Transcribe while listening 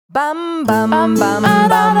Bum bum bum bum bum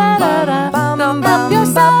bum help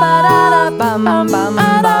yourself. Bum bum bum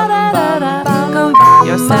bum help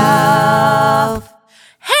yourself.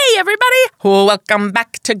 Hey, everybody. Welcome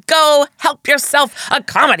back to Go Help Yourself, a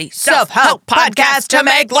comedy self-help podcast to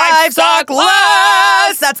make life suck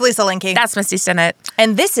less. That's Lisa Linky. That's Misty Stinnett.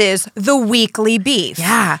 And this is The Weekly Beef.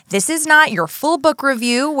 Yeah. This is not your full book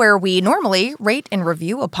review where we normally rate and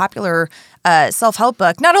review a popular self-help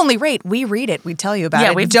book. Not only rate, we read it. We tell you about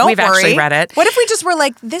it. We've worry. actually read it. What if we just were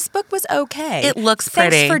like, this book was okay? It looks pretty.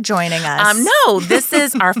 Thanks for joining us. No, this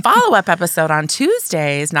is our follow-up episode on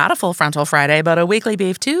Tuesdays, not a full frontal Friday, but a Weekly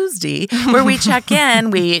Beef Tuesday, where we check in.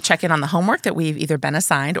 We check in on the homework that we've either been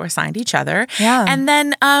assigned or assigned each other. Yeah. And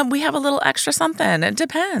then we have a little extra something. It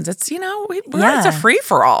depends. It's, it's a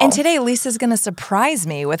free-for-all. And today, Lisa's going to surprise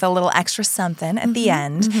me with a little extra something at the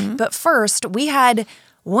end. Mm-hmm. But first, we had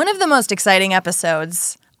one of the most exciting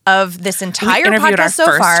episodes of this entire podcast so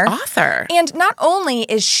far. Author. And not only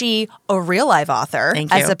is she a real live author,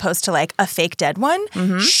 as opposed to like a fake dead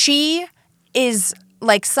one, she is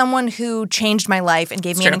like someone who changed my life and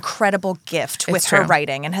gave me an incredible gift with her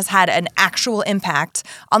writing and has had an actual impact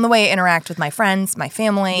on the way I interact with my friends, my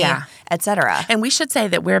family, etc. And we should say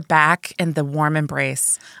that we're back in the warm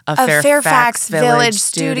embrace of Fairfax Village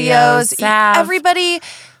Studios. Sav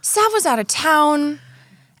was out of town.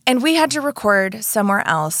 And we had to record somewhere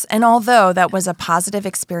else. And although that was a positive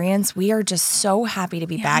experience, we are just so happy to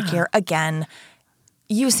be back here again.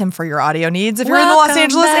 Use him for your audio needs if you're in the Los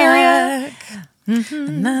Angeles area.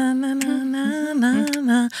 Mm-hmm. Na, na, na, na, na,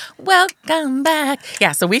 na. Welcome back.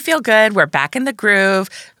 Yeah, so we feel good. We're back in the groove.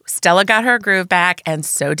 Stella got her groove back, and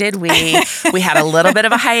so did we. We had a little bit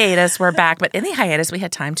of a hiatus. We're back. But in the hiatus, we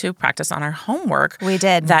had time to practice on our homework. We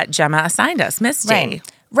did. That Gemma assigned us. Misty.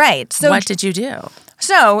 Right. So what did you do?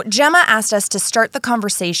 So Gemma asked us to start the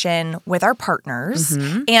conversation with our partners,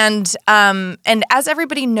 and as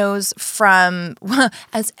everybody knows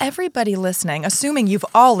as everybody listening, assuming you've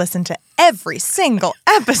all listened to every single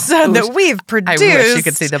episode that we've produced. I wish you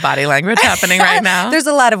could see the body language happening right now. There's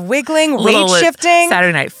a lot of wiggling, weight shifting.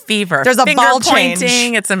 Saturday Night Fever. There's a ball pointing.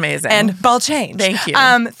 change. It's amazing. And ball change. Thank you.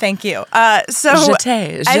 Thank you.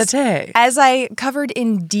 Jeté. As I covered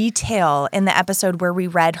in detail in the episode where we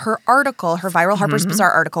read her article, her viral Harper's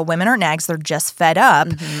Bazaar article, Women Aren't Nags, They're Just Fed Up.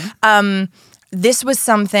 This was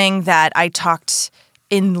something that I talked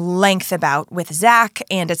in length about with Zach,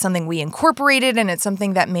 and it's something we incorporated, and it's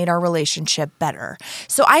something that made our relationship better.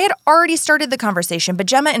 So I had already started the conversation, but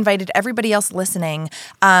Gemma invited everybody else listening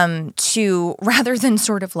to, rather than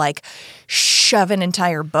sort of like shove an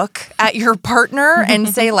entire book at your partner and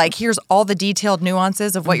say like, here's all the detailed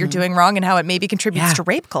nuances of what you're doing wrong and how it maybe contributes to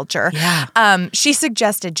rape culture. Yeah. She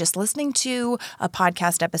suggested just listening to a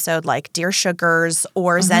podcast episode like Dear Sugars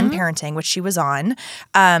or Zen Parenting, which she was on.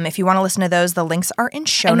 If you want to listen to those, the links are in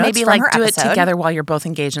show notes maybe from like her do episode. It together while you're both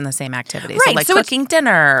engaged in the same activity. Right. So like cooking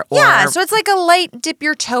dinner. Or... Yeah, so it's like a light dip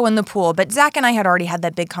your toe in the pool. But Zach and I had already had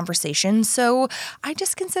that big conversation, so I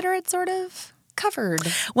just consider it sort of covered.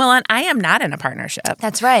 Well, and I am not in a partnership.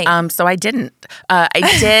 That's right. So I didn't.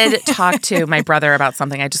 I did talk to my brother about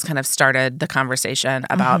something. I just kind of started the conversation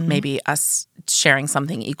about maybe us sharing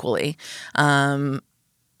something equally.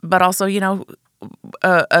 But also,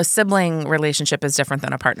 a sibling relationship is different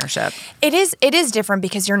than a partnership. It is different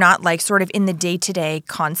because you're not like sort of in the day-to-day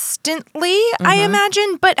constantly, I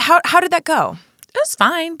imagine. But how did that go? It was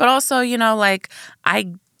fine. But also, I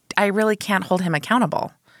really can't hold him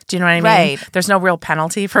accountable. Do you know what I mean? Right. There's no real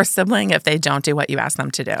penalty for a sibling if they don't do what you ask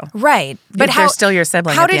them to do. Right. But they're still your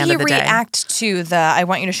sibling at the end of the day. How did he react to the, I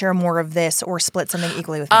want you to share more of this or split something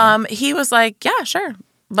equally with me? He was like, yeah, sure.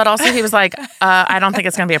 But also he was like, I don't think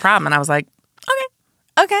it's going to be a problem. And I was like,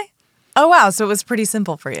 Okay. Oh, wow. So it was pretty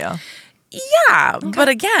simple for you. Yeah. Okay. But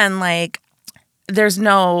again, there's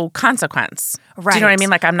no consequence. Right. Do you know what I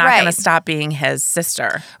mean? I'm not going to stop being his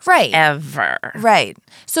sister. Right. Ever. Right.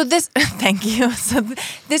 So this, thank you. So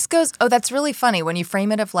this goes, that's really funny when you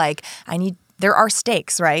frame it of there are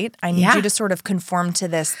stakes, right? I need you to sort of conform to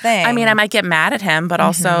this thing. I mean, I might get mad at him, but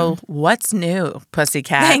also, what's new,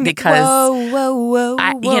 pussycat? Because whoa,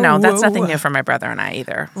 that's nothing new for my brother and I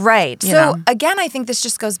either. Right. So again, I think this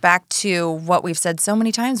just goes back to what we've said so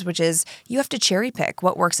many times, which is you have to cherry pick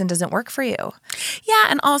what works and doesn't work for you. Yeah,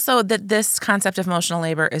 and also that this concept of emotional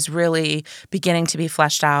labor is really beginning to be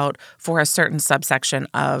fleshed out for a certain subsection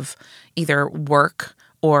of either work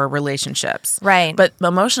or relationships. Right. But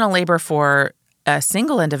emotional labor for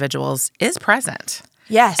single individuals is present.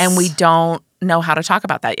 Yes. And we don't know how to talk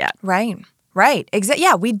about that yet. Right. Right.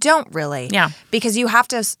 Yeah, we don't really. Yeah. Because you have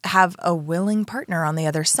to have a willing partner on the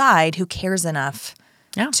other side who cares enough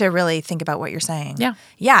to really think about what you're saying. Yeah.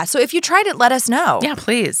 Yeah. So if you tried it, let us know. Yeah,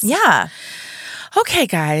 please. Yeah. Okay,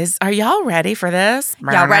 guys, are y'all ready for this?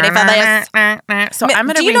 Y'all ready for this? So I'm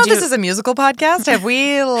going to read Do you know this is a musical podcast? Have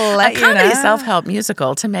we let a you know? comedy self-help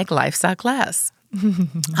musical to make life suck less. I'm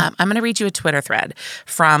going to read you a Twitter thread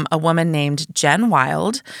from a woman named Jen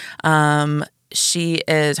Wild. Her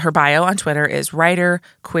bio on Twitter is writer,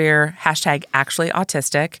 queer, #actually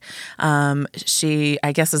autistic. She,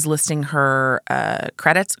 I guess, is listing her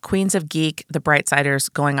credits: Queens of Geek, The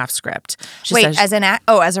Brightsiders, Going Off Script. She Wait, says,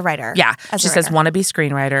 as a writer. yeah. As She a says writer. wannabe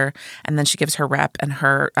screenwriter, and then she gives her rep, and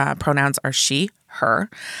her pronouns are she, her.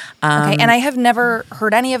 Okay, and I have never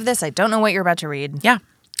heard any of this. I don't know what you're about to read. Yeah.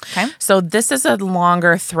 Okay. So this is a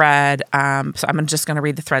longer thread. So I'm just going to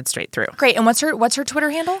read the thread straight through. Great. And what's her Twitter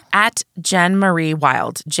handle? At Jen Marie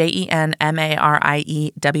Wild,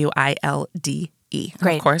 JenMariewilde.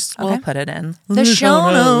 Great. Of course, we'll put it in The show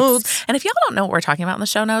notes. And if y'all don't know what we're talking about in the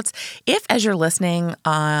show notes, if as you're listening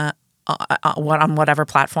on whatever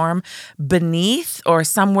platform, beneath or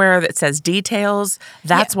somewhere that says details,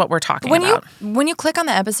 that's what we're talking about. When you click on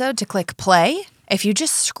the episode to click play, if you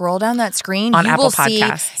just scroll down that screen, On you Apple will see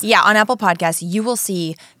Podcasts. on Apple Podcasts, you will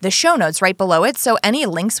see the show notes right below it. So any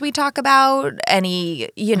links we talk about,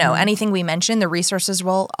 anything we mention, the resources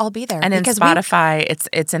will all be there. And in because Spotify,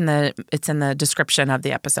 it's in the description of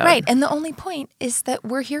the episode. right. And the only point is that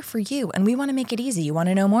we're here for you, and we want to make it easy. You want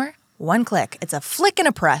to know more? One click. It's a flick and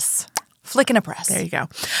a press. Flick and a press. There you go.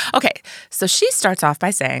 Okay, so she starts off by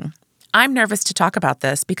saying, I'm nervous to talk about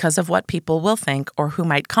this because of what people will think or who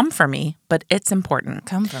might come for me, but it's important.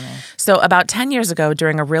 Come for me. So about 10 years ago,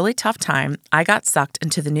 during a really tough time, I got sucked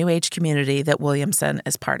into the New Age community that Williamson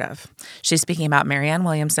is part of. She's speaking about Marianne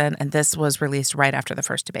Williamson, and this was released right after the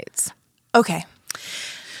first debates. Okay.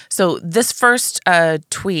 So this first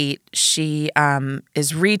tweet, she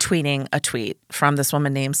is retweeting a tweet from this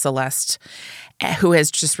woman named Celeste, who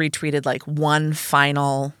has just retweeted like one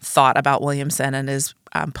final thought about Williamson and is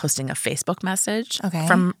posting a Facebook message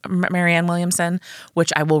from Marianne Williamson,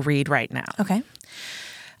 which I will read right now. Okay.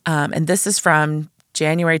 And this is from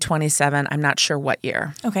January 27. I'm not sure what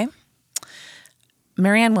year. Okay.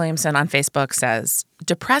 Marianne Williamson on Facebook says,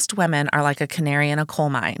 depressed women are like a canary in a coal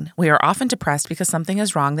mine. We are often depressed because something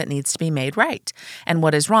is wrong that needs to be made right. And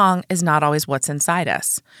what is wrong is not always what's inside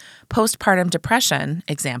us. Postpartum depression,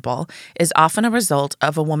 example, is often a result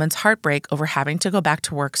of a woman's heartbreak over having to go back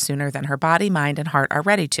to work sooner than her body, mind, and heart are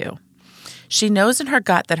ready to. She knows in her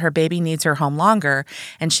gut that her baby needs her home longer,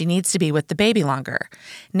 and she needs to be with the baby longer.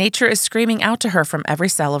 Nature is screaming out to her from every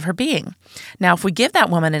cell of her being. Now, if we give that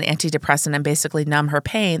woman an antidepressant and basically numb her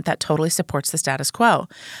pain, that totally supports the status quo.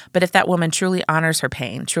 But if that woman truly honors her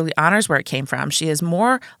pain, truly honors where it came from, she is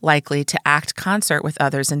more likely to act concert with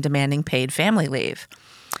others in demanding paid family leave.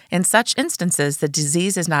 In such instances, the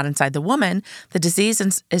disease is not inside the woman. The disease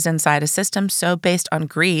is inside a system so based on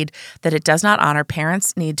greed that it does not honor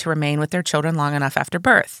parents' need to remain with their children long enough after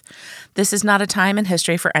birth. This is not a time in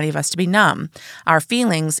history for any of us to be numb. Our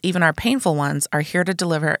feelings, even our painful ones, are here to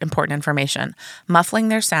deliver important information. Muffling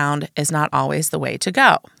their sound is not always the way to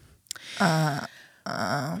go. And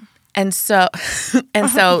so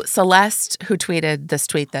Celeste, who tweeted this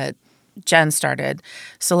tweet that Jen started,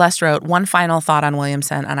 Celeste wrote, one final thought on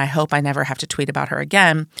Williamson, and I hope I never have to tweet about her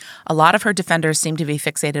again. A lot of her defenders seem to be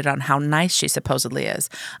fixated on how nice she supposedly is.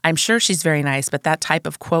 I'm sure she's very nice, but that type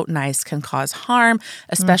of, quote, nice can cause harm,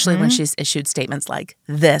 especially when she's issued statements like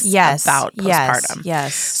this about postpartum.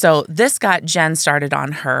 Yes. So this got Jen started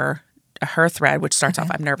on her thread, which starts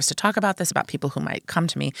off, I'm nervous to talk about this, about people who might come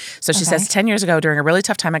to me. So she says, 10 years ago, during a really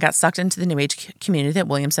tough time, I got sucked into the New Age community that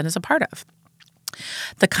Williamson is a part of.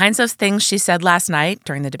 The kinds of things she said last night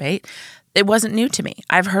during the debate, it wasn't new to me.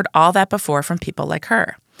 I've heard all that before from people like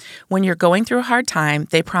her. When you're going through a hard time,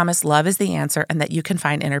 they promise love is the answer and that you can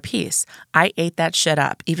find inner peace. I ate that shit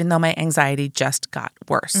up, even though my anxiety just got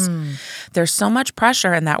worse. There's so much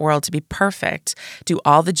pressure in that world to be perfect, do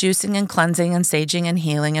all the juicing and cleansing and saging and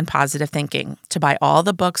healing and positive thinking, to buy all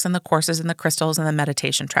the books and the courses and the crystals and the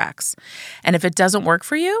meditation tracks. And if it doesn't work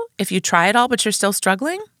for you, if you try it all but you're still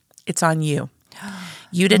struggling, it's on you.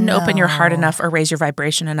 You didn't open your heart enough or raise your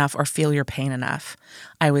vibration enough or feel your pain enough.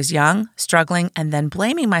 I was young, struggling, and then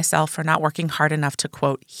blaming myself for not working hard enough to,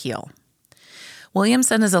 quote, heal.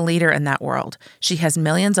 Williamson is a leader in that world. She has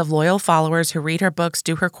millions of loyal followers who read her books,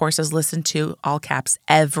 do her courses, listen to, all caps,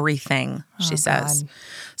 everything, she says. God.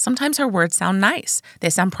 Sometimes her words sound nice. They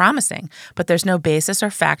sound promising, but there's no basis or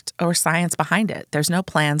fact or science behind it. There's no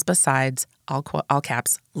plans besides, all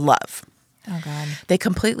caps, love. Oh, God. They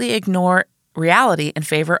completely ignore reality in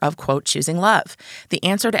favor of, quote, choosing love. The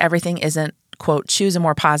answer to everything isn't, quote, choose a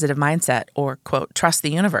more positive mindset or, quote, trust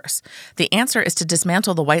the universe? The answer is to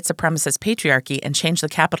dismantle the white supremacist patriarchy and change the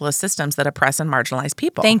capitalist systems that oppress and marginalize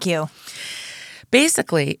people. Thank you.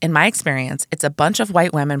 Basically, in my experience, it's a bunch of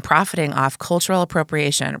white women profiting off cultural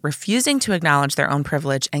appropriation, refusing to acknowledge their own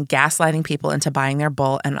privilege, and gaslighting people into buying their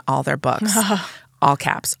bull and all their books. All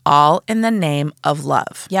caps, all in the name of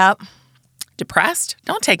love. Yep. Depressed?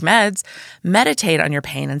 Don't take meds. Meditate on your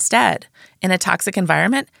pain instead. In a toxic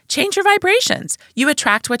environment, change your vibrations. You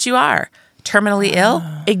attract what you are. Terminally ill?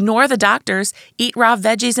 Ignore the doctors. Eat raw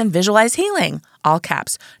veggies and visualize healing. All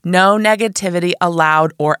caps. No negativity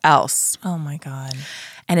allowed or else. Oh my God.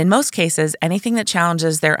 And in most cases, anything that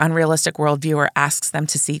challenges their unrealistic worldview or asks them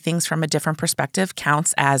to see things from a different perspective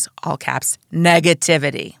counts as, all caps,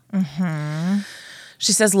 negativity. Mm-hmm.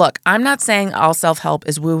 She says, look, I'm not saying all self-help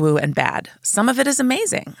is woo-woo and bad. Some of it is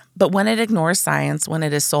amazing. But when it ignores science, when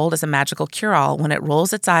it is sold as a magical cure-all, when it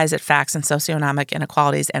rolls its eyes at facts and socioeconomic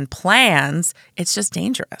inequalities and plans, it's just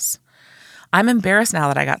dangerous. I'm embarrassed now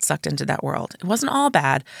that I got sucked into that world. It wasn't all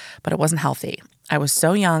bad, but it wasn't healthy. I was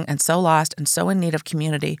so young and so lost and so in need of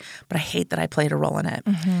community, but I hate that I played a role in it.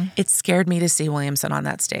 Mm-hmm. It scared me to see Williamson on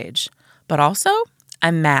that stage. But also,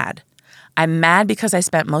 I'm mad. I'm mad because I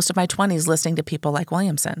spent most of my 20s listening to people like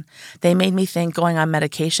Williamson. They made me think going on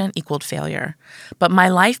medication equaled failure. But my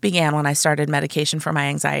life began when I started medication for my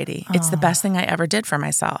anxiety. It's the best thing I ever did for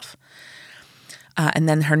myself. And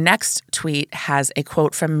then her next tweet has a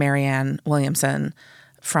quote from Marianne Williamson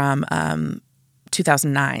from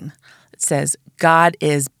 2009. It says, God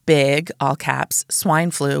is big, all caps, swine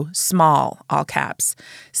flu, small, all caps.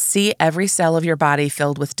 See every cell of your body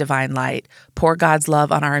filled with divine light. Pour God's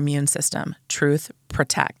love on our immune system. Truth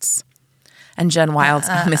protects. And Jen Wild,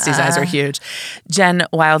 Misty's eyes are huge. Jen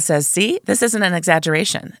Wild says, see, this isn't an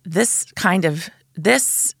exaggeration. This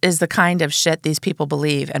is the kind of shit these people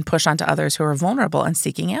believe and push onto others who are vulnerable and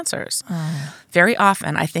seeking answers. Very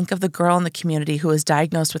often, I think of the girl in the community who was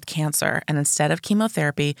diagnosed with cancer and instead of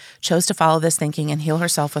chemotherapy, chose to follow this thinking and heal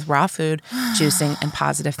herself with raw food, juicing, and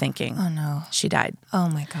positive thinking. Oh, no. She died. Oh,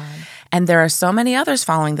 my God. And there are so many others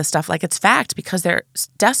following this stuff like it's fact because they're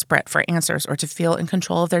desperate for answers or to feel in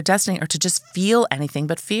control of their destiny or to just feel anything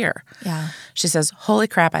but fear. Yeah. She says, holy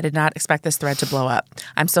crap, I did not expect this thread to blow up.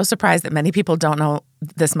 I'm so surprised that many people don't know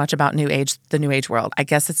this much about the New Age world. I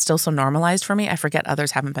guess it's still so normalized for me. I forget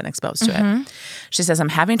others haven't been exposed to it. She says, I'm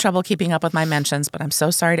having trouble keeping up with my mentions, but I'm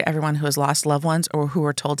so sorry to everyone who has lost loved ones or who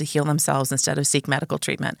were told to heal themselves instead of seek medical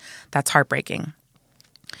treatment. That's heartbreaking.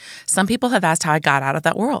 Some people have asked how I got out of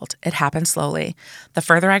that world. It happened slowly. The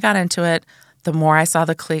further I got into it, the more I saw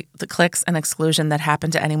the clicks and exclusion that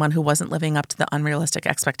happened to anyone who wasn't living up to the unrealistic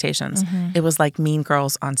expectations. It was like Mean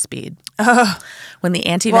Girls on speed. When the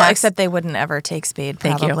anti-vax... Well, except they wouldn't ever take speed,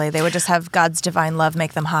 probably. Thank you. They would just have God's divine love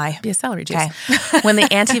make them high. Be a celery juice. Okay. When the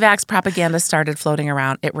anti-vax propaganda started floating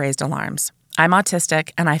around, it raised alarms. I'm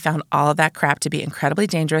autistic, and I found all of that crap to be incredibly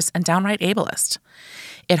dangerous and downright ableist.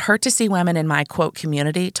 It hurt to see women in my, quote,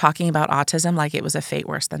 community talking about autism like it was a fate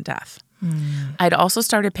worse than death. I'd also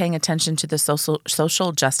started paying attention to the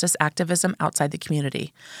social justice activism outside the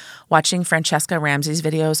community. Watching Francesca Ramsey's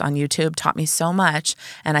videos on YouTube taught me so much,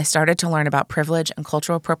 and I started to learn about privilege and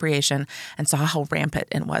cultural appropriation and saw how rampant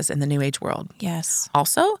it was in the New Age world. Yes.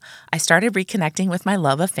 Also, I started reconnecting with my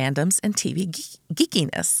love of fandoms and TV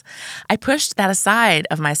geekiness. I pushed that side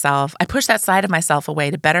of myself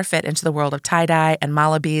away to better fit into the world of tie-dye and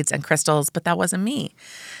mala beads and crystals, but that wasn't me.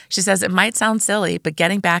 She says, it might sound silly, but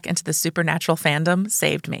getting back into the supernatural fandom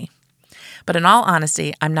saved me. But in all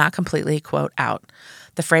honesty, I'm not completely, quote, out.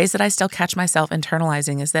 The phrase that I still catch myself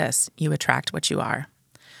internalizing is this: you attract what you are.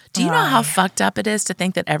 Do you know how fucked up it is to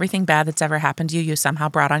think that everything bad that's ever happened to you, you somehow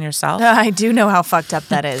brought on yourself? I do know how fucked up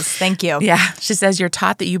that is. Thank you. Yeah. She says you're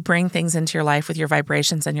taught that you bring things into your life with your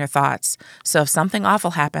vibrations and your thoughts. So if something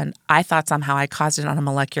awful happened, I thought somehow I caused it on a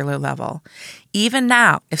molecular level. Even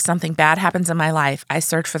now, if something bad happens in my life, I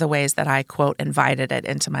search for the ways that I, quote, invited it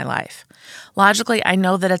into my life. Logically, I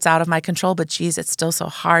know that it's out of my control, but geez, it's still so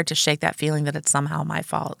hard to shake that feeling that it's somehow my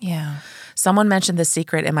fault. Yeah. Someone mentioned The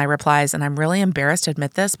Secret in my replies, and I'm really embarrassed to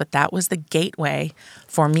admit this, but that was the gateway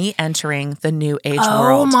for me entering the New Age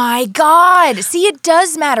world. Oh my God. See, it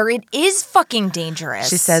does matter. It is fucking dangerous.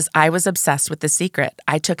 She says, I was obsessed with The Secret.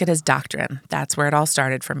 I took it as doctrine. That's where it all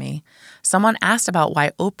started for me. Someone asked about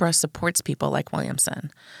why Oprah supports people like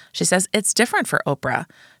Williamson. She says, it's different for Oprah.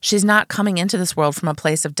 She's not coming into this world from a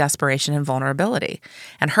place of desperation and vulnerability.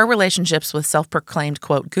 And her relationships with self-proclaimed,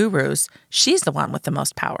 quote, gurus, she's the one with the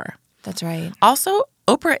most power. That's right. Also,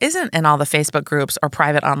 Oprah isn't in all the Facebook groups or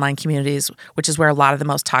private online communities, which is where a lot of the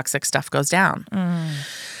most toxic stuff goes down.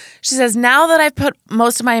 She says, now that I've put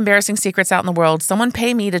most of my embarrassing secrets out in the world, someone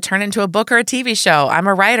pay me to turn it into a book or a TV show. I'm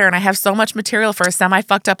a writer and I have so much material for a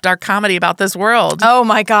semi-fucked up dark comedy about this world. Oh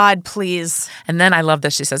my God, please. And then I love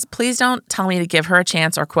this. She says, please don't tell me to give her a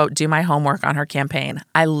chance or, quote, do my homework on her campaign.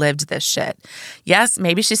 I lived this shit. Yes,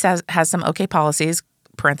 maybe she has some okay policies,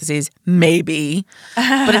 parentheses, maybe,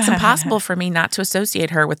 but it's impossible for me not to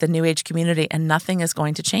associate her with the New Age community, and nothing is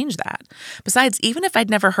going to change that. Besides, even if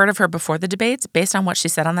I'd never heard of her before the debates, based on what she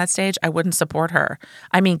said on that stage, I wouldn't support her.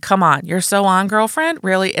 I mean, come on, you're so on, girlfriend?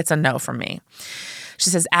 Really, it's a no from me.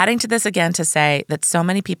 She says, adding to this again to say that so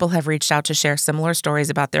many people have reached out to share similar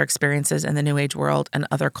stories about their experiences in the New Age world and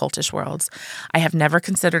other cultish worlds. I have never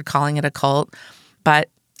considered calling it a cult, but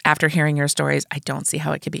after hearing your stories, I don't see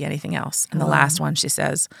how it could be anything else. And the last one, she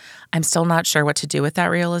says, I'm still not sure what to do with that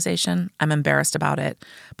realization. I'm embarrassed about it,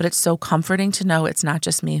 but it's so comforting to know it's not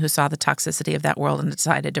just me who saw the toxicity of that world and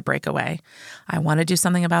decided to break away. I want to do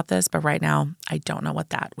something about this, but right now, I don't know what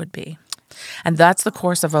that would be. And that's the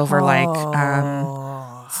course of over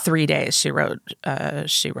 3 days. She wrote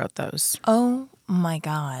those. Oh my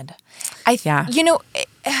God.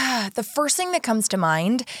 The first thing that comes to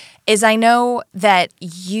mind is I know that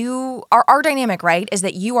our dynamic, right, is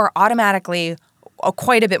that you are automatically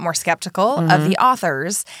quite a bit more skeptical of the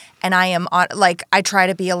authors. And I am I try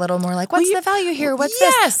to be a little more like, what's the value here? What's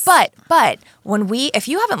this? But if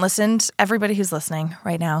you haven't listened, everybody who's listening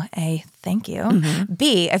right now, A, thank you. Mm-hmm.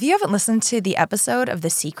 B, if you haven't listened to the episode of The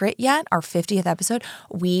Secret yet, our 50th episode,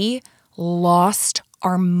 we lost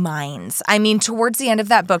our minds. I mean, towards the end of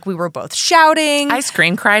that book, we were both shouting. I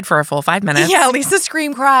scream cried for a full 5 minutes. Yeah, Lisa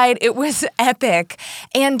scream cried. It was epic.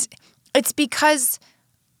 And it's because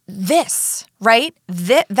this, right?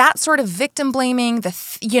 That sort of victim blaming, the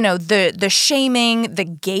shaming, the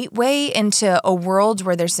gateway into a world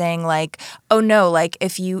where they're saying like, oh no, like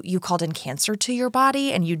if you called in cancer to your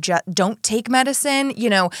body and you just don't take medicine,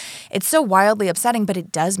 it's so wildly upsetting, but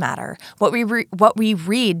it does matter. What we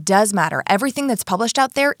read does matter. Everything that's published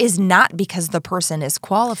out there is not because the person is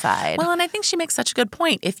qualified. Well, and I think she makes such a good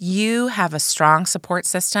point. If you have a strong support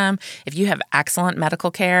system, if you have excellent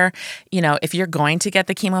medical care, if you're going to get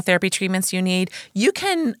the chemotherapy treatments you need, you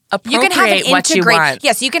can appropriate what you want.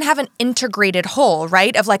 Yes, you can have an integrated whole,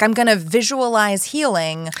 right? Of like, I'm going to visualize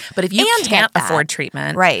healing. But if you can't afford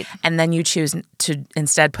treatment, right, and then you choose to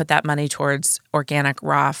instead put that money towards organic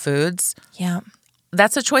raw foods,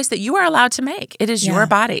 that's a choice that you are allowed to make. It is your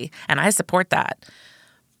body, and I support that.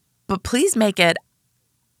 But please make it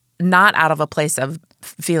not out of a place of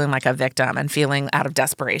feeling like a victim and feeling out of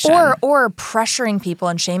desperation. Or pressuring people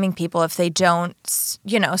and shaming people if they don't,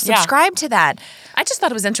 subscribe to that. I just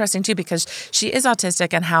thought it was interesting, too, because she is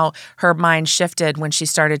autistic and how her mind shifted when she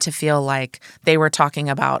started to feel like they were talking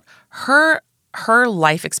about her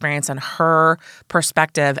life experience and her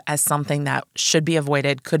perspective as something that should be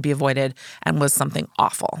avoided, could be avoided, and was something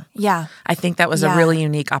awful. Yeah. I think that was a really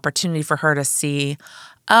unique opportunity for her to see,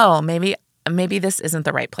 oh, maybe this isn't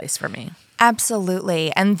the right place for me.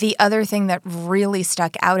 Absolutely. And the other thing that really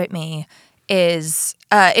stuck out at me is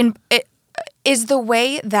the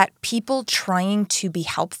way that people trying to be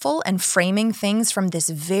helpful and framing things from this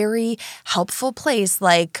very helpful place,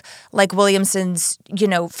 like Williamson's,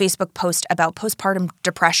 Facebook post about postpartum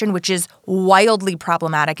depression, which is wildly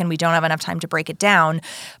problematic, and we don't have enough time to break it down.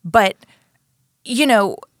 But,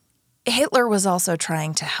 Hitler was also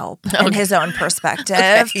trying to help in his own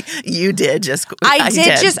perspective. Okay. You did just go. I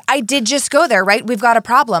did just go there, right? We've got a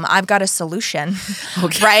problem. I've got a solution.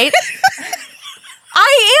 Okay. Right?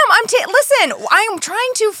 Listen, I am trying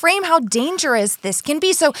to frame how dangerous this can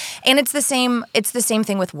be. So, and it's the same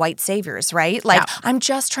thing with white saviors, right? Like, I'm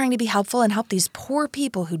just trying to be helpful and help these poor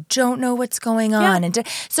people who don't know what's going on. And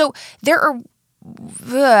so there are,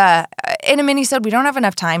 in a mini-sode, we don't have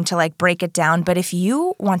enough time to break it down, but if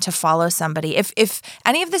you want to follow somebody, if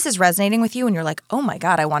any of this is resonating with you and you're like, oh my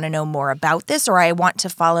God, I want to know more about this, or I want to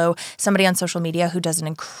follow somebody on social media who does an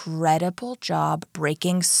incredible job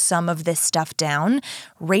breaking some of this stuff down,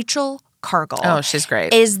 Rachel Cargle. Oh, she's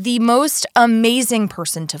great. Is the most amazing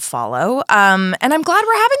person to follow. And I'm glad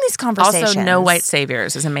we're having these conversations. Also, No White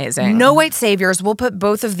Saviors is amazing. No White Saviors. We'll put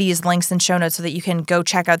both of these links in show notes so that you can go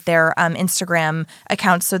check out their Instagram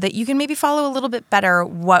accounts so that you can maybe follow a little bit better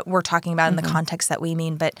what we're talking about in the context that we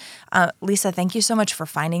mean. But Lisa, thank you so much for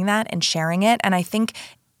finding that and sharing it. And I think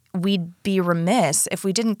we'd be remiss if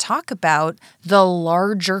we didn't talk about the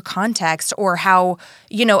larger context or how,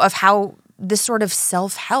 of how this sort of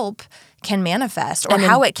self-help can manifest or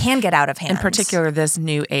how it can get out of hand. In particular, this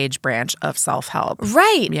new age branch of self-help.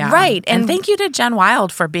 Right, right. And thank you to Jen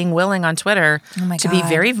Wild for being willing on Twitter to be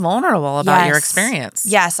very vulnerable about your experience.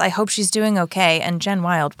 Yes, I hope she's doing okay. And Jen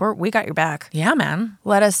Wild, we got your back. Yeah, man.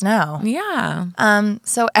 Let us know. Yeah.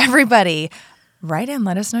 So everybody, write in.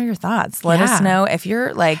 Let us know your thoughts. Let us know if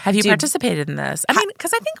you're like, have you participated in this? I mean,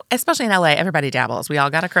 because I think, especially in LA, everybody dabbles. We all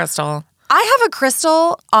got a crystal. I have a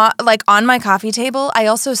crystal on my coffee table. I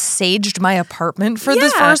also saged my apartment for the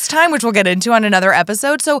first time, which we'll get into on another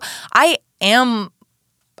episode. So I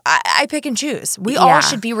pick and choose. We all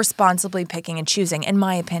should be responsibly picking and choosing, in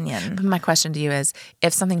my opinion. My question to you is,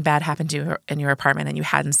 if something bad happened to you in your apartment and you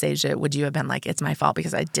hadn't saged it, would you have been like, it's my fault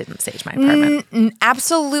because I didn't sage my apartment?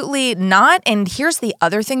 Absolutely not. And here's the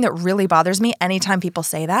other thing that really bothers me anytime people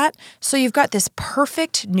say that. So you've got this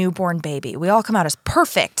perfect newborn baby. We all come out as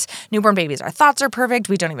perfect newborn babies. Our thoughts are perfect.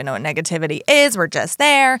 We don't even know what negativity is. We're just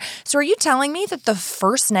there. So are you telling me that the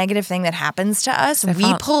first negative thing that happens to us,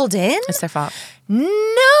 we pulled in? It's their fault.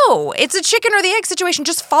 No, it's a chicken or the egg situation.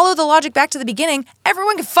 Just follow the logic back to the beginning.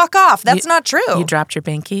 Everyone can fuck off. That's not true. You dropped your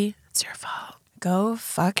binky. It's your fault. Go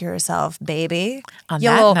fuck yourself, baby. On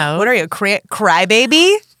that note. What are you, cry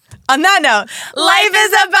baby? On that note, life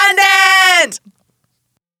is abundant!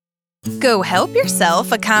 Go Help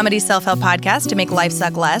Yourself, a comedy self-help podcast to make life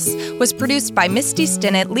suck less, was produced by Misty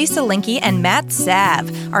Stinnett, Lisa Linky, and Matt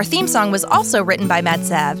Sav. Our theme song was also written by Matt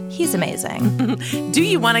Sav. He's amazing. Do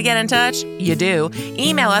you want to get in touch? You do.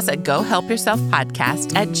 Email us at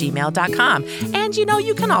gohelpyourselfpodcast@gmail.com. And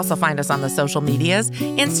you can also find us on the social medias,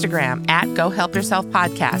 Instagram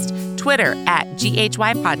 @gohelpyourselfpodcast, Twitter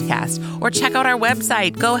 @GHYPodcast, or check out our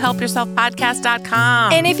website,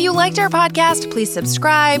 gohelpyourselfpodcast.com. And if you liked our podcast, please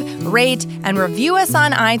subscribe, rate, and review us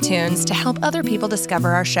on iTunes to help other people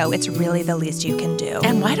discover our show. It's really the least you can do.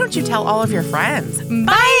 And why don't you tell all of your friends?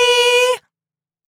 Bye!